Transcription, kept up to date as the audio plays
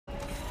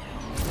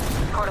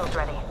Portal's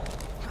ready.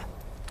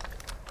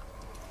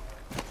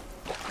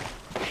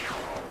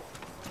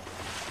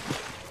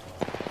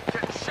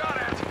 Getting shot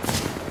at!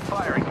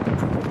 Firing.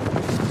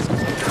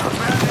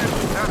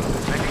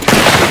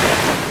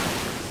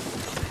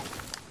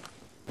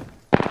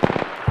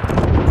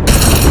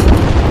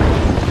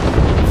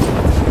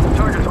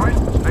 Target's right.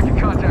 Making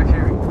contact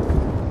here.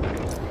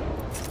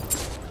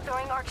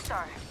 Throwing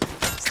Arcstar.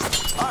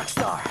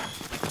 Arcstar!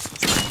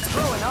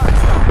 Throwing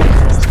Arcstar!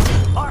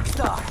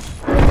 Arcstar!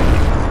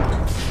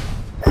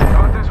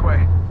 Going this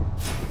way.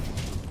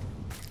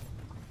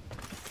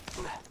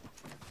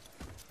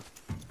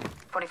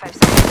 45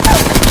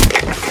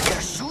 seconds.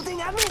 They're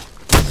shooting at me?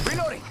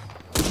 Reloading!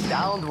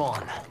 Downed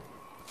one.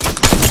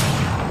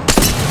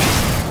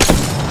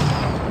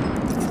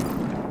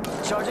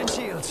 Charging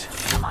shields.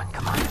 Come on,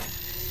 come on.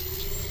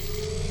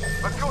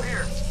 Let's go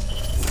here.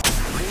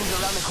 Rings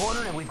around the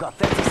corner and we've got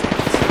 30 seconds.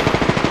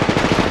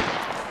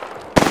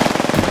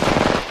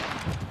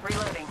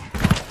 Reloading.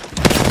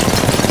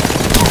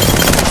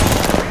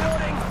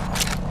 Reloading!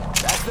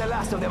 That's the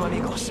last of them,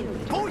 amigos.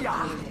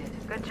 Booyah!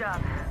 Good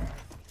job.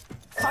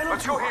 Final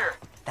Let's go two. here.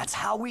 That's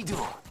how we do.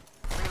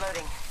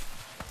 Reloading.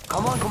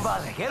 Come on,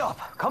 compadre, get up.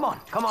 Come on,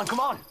 come on, come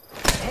on.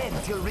 Head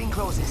till ring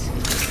closes.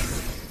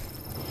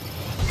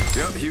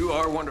 Yep, you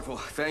are wonderful.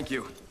 Thank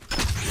you.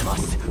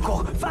 Must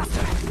go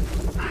faster.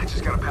 I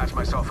just gotta patch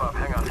myself up.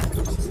 Hang on.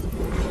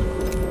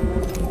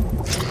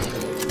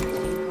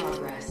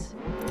 Progress.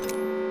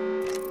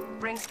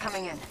 Rings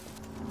coming in.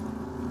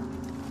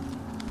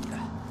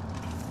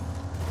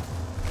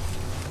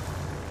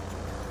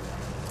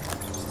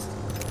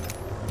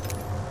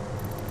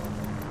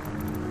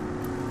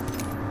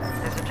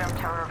 There's a jump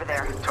tower over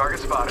there. Target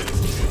spotted.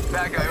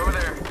 Bad guy over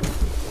there.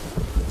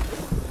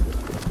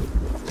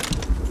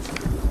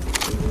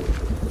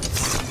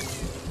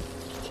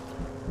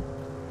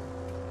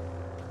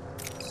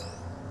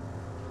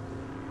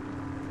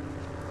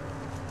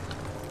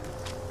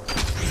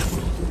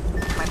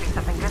 Might be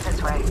something good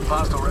this way.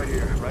 Hostile right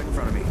here, right in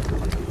front of me.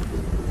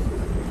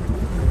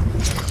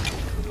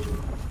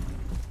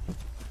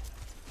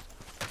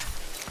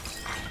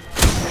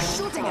 They're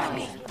shooting at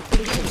me.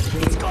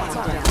 It's got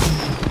time.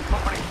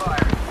 Opening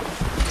fire.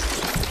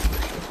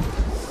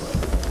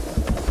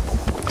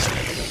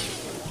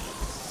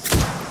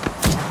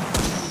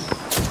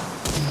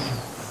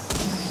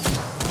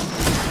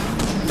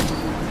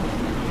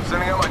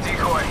 Sending out my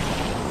decoy.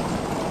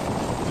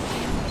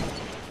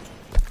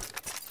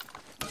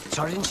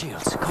 Charging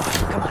shields. Come on,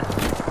 come on.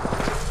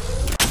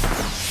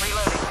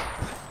 Reloading.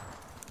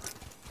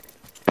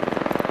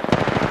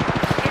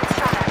 Getting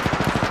shot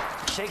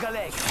at. Shake a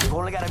leg. We've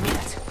only got a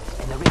minute.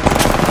 And the ring.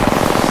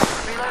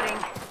 Reloading.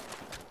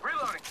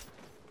 Reloading.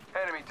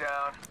 Enemy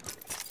down.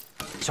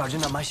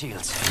 Charging up my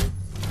shields.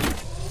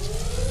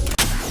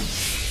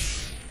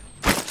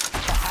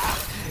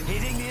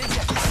 Hitting the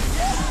ejector.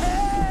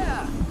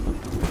 Yeah!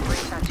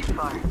 Ring's not too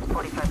far.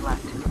 45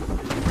 left.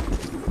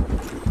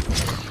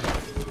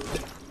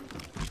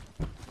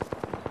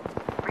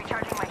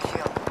 Recharging my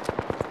shield.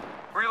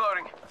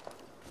 Reloading.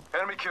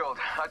 Enemy killed.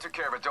 I took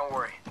care of it, don't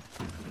worry.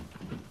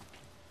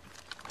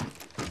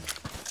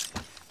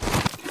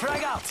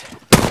 Frag out.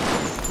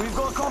 We've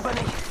got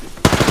company.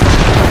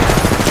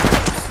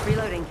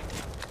 Reloading.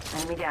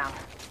 Enemy down.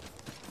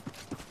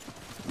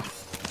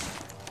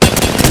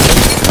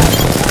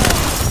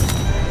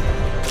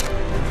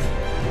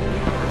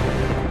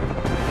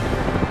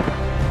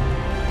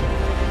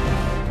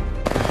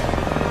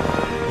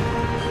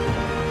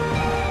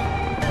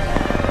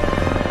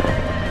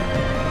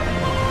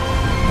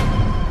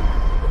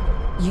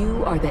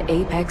 You are the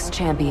Apex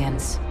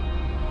Champions.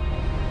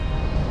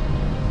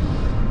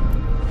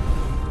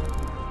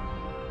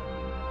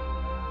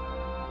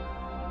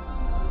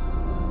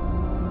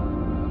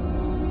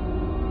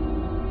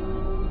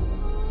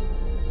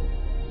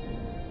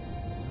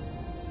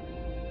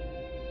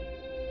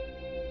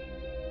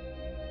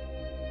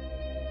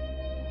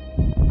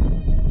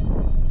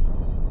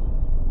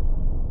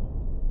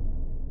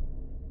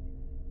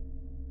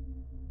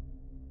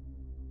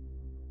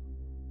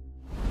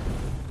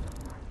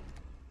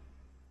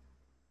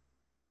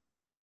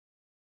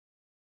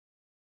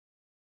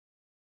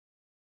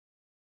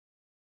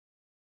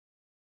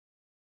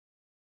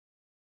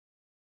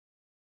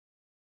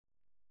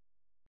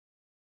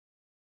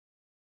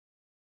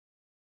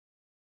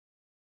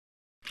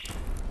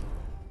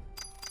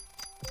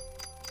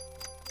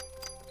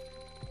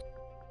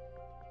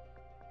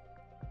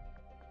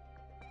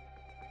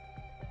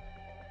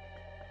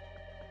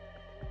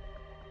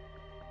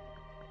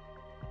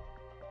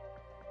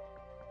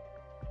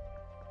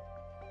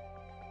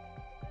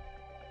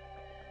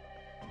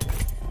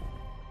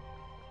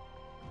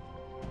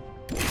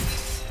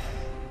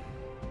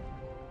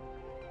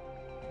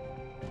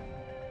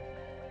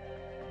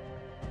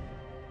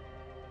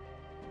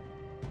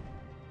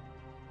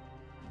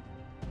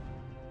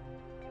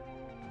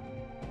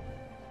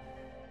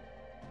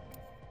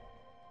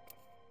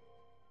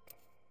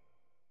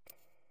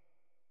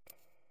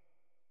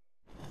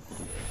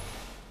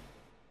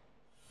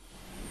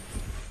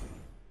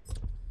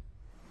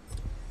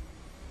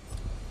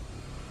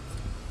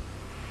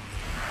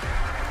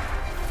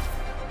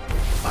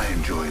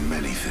 enjoy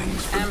many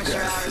things, but Amateur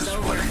death hour's is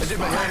over. what I did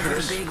my hand for The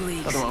this. big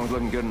leagues. Nothing wrong with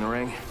looking good in the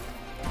ring.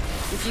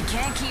 If you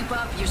can't keep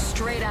up, you're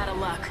straight out of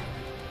luck.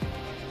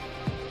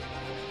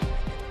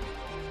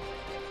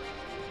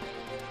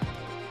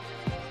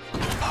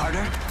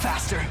 Harder,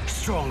 faster,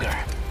 stronger.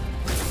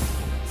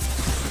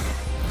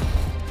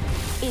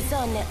 It's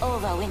only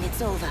over when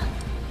it's over.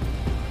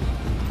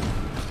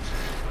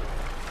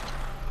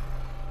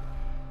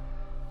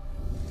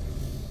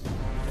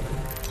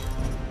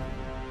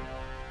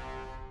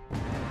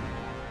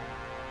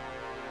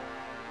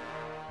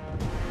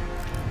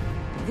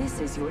 This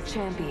is your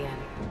champion.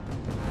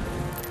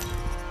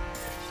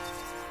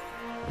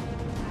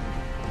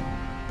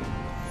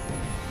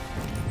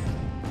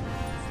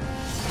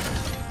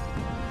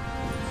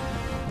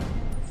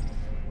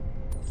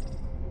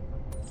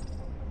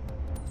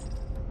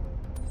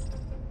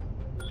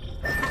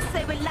 I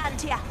say we land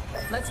here.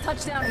 Let's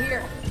touch down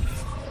here.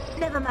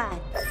 Never mind.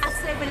 I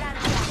say we land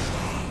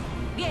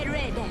here. Get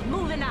ready.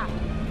 Moving up.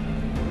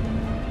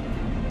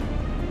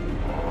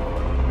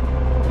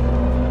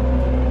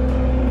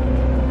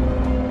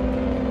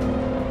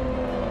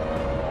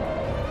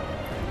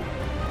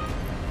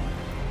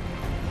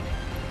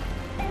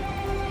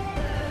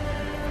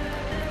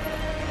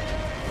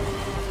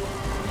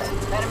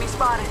 Enemy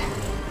spotted.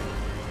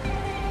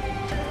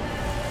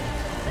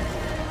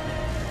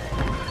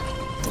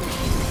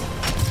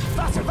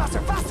 Faster, faster,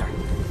 faster!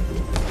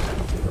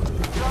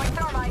 Throwing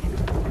thermite.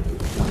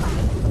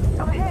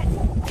 Go ahead.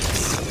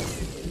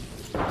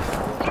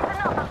 Listen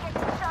up, I'm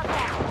getting shot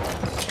down.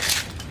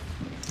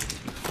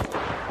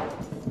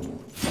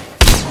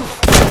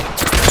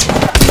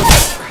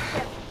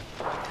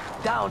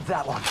 Down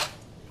that one.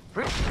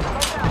 Go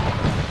down.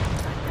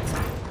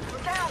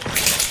 We're down.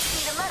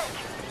 Need a medic.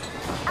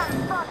 I'm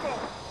spotted.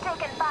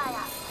 Taking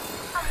fire.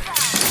 I'm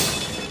down.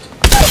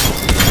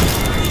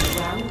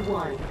 Round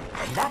one.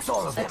 That's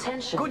all of them.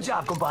 Attention. Good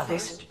job,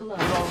 compadres. First You're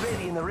blood.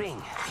 already in the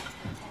ring.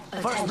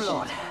 First Attention.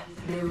 blood.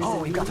 There is Oh,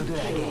 a we got to do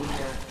that new again.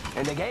 leader.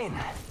 And again.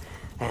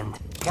 And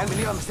can't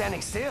believe I'm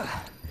standing still.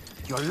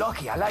 You're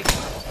lucky, I like it.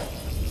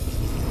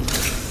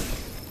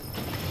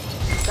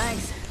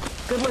 Thanks.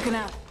 Good looking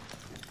out.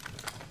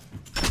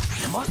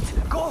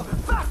 Must go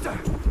faster!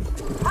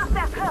 How's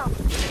that help?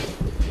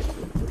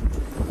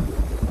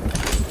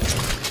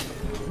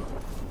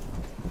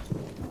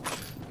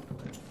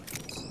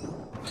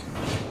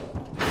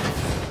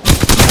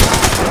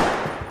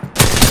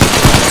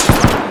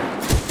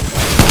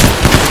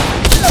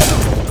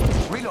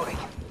 Reloading.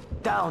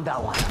 Down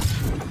that one.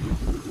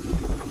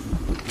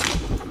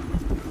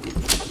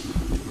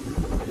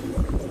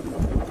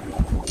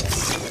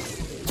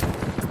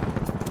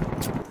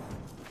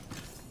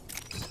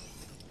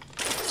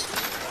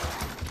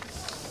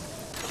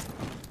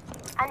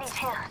 I need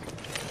help.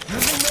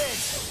 Using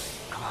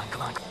meds. Come on,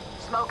 come on.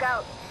 Smoke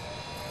out.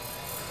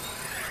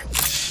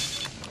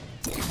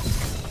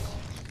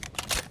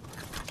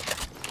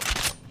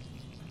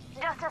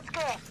 Just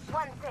escape.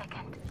 1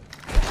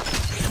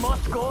 second.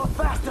 Must go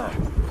faster.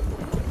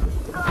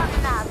 Go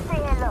on now.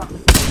 Say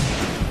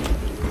hello.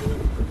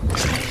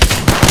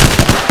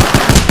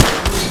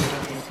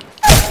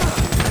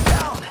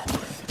 Down.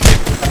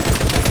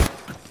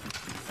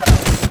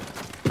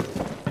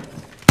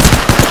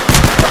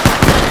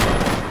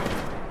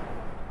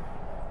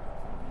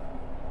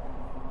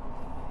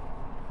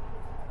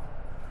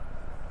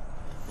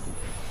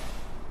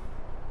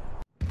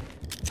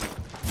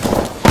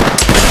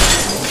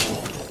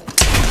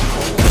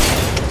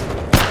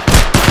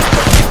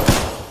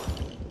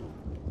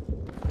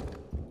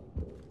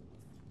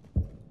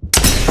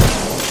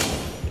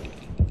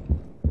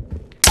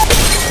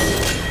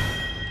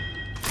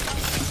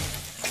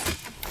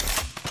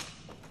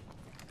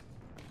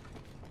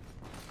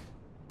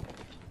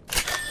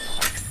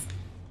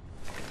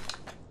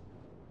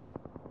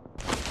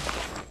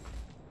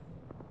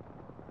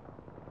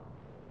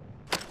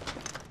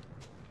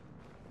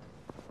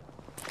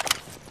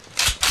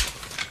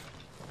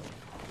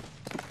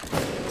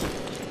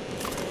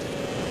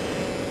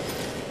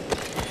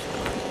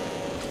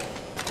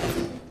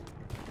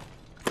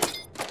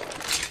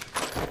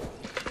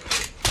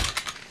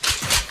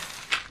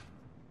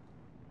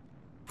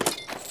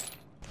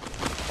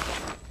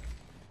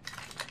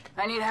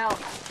 I need help.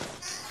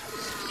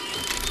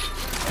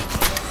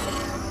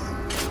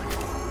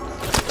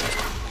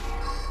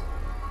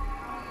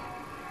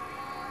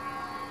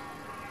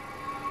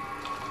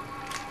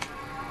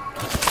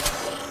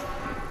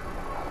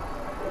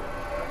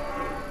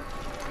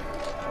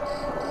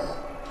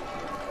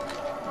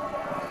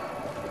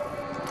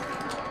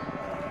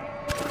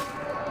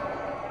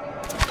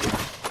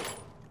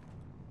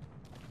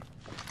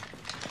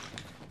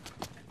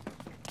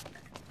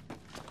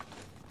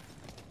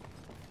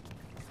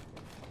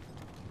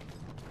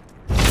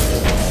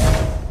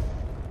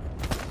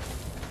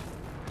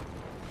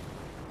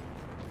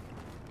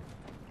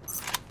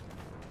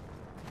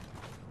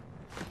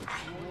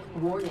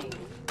 Warning.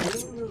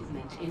 New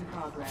movement in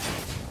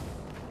progress.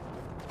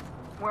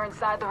 We're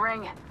inside the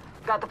ring.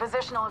 Got the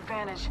positional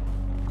advantage.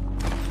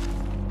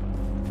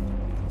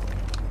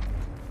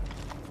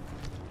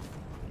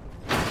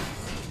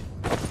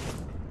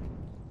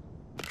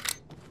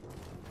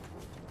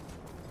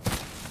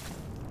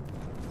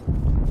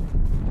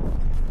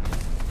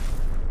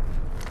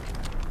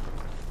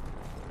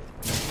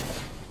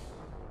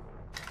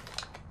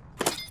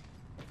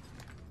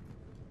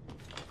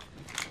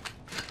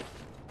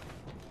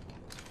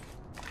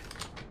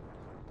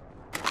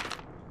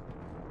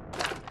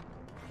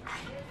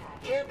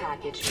 Care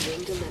package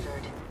being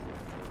delivered.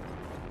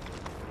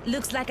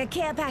 Looks like a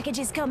care package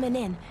is coming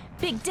in.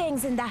 Big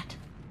dings in that.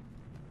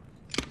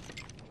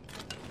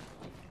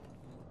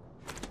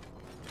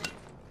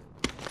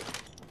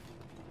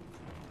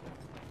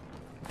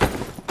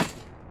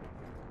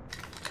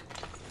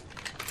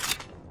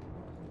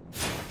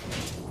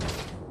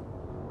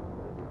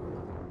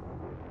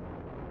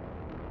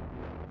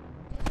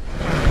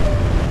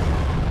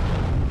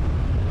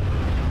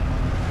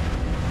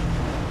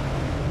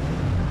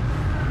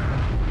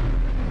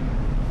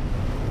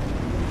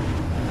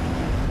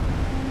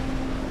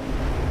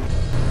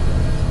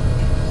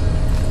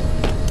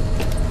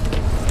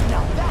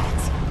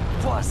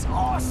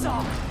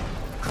 Awesome!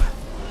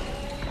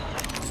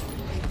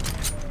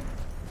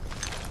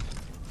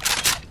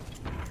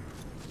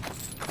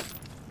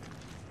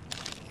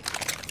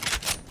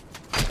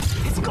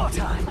 It's go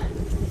time!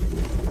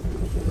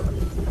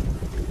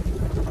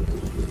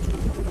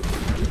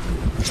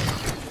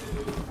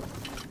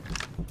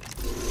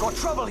 Got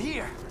trouble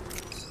here!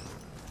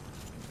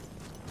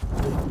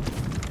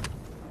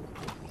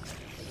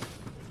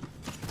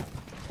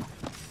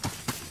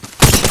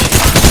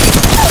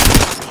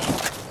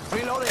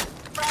 Reloading!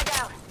 Frag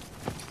out.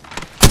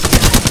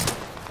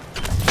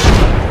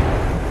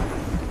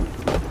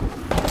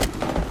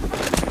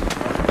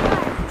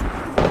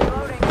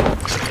 Loading.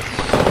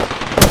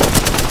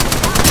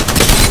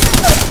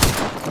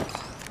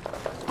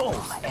 Boom!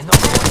 And the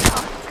more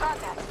down!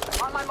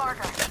 Contact. On my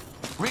marker.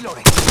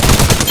 Reloading!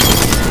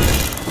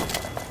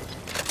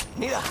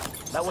 Nita,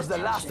 that was the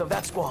last of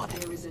that squad.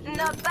 There is a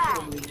Not bad.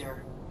 kill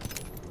leader.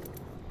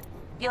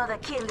 You're the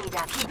kill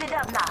leader. Keep it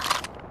up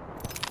now.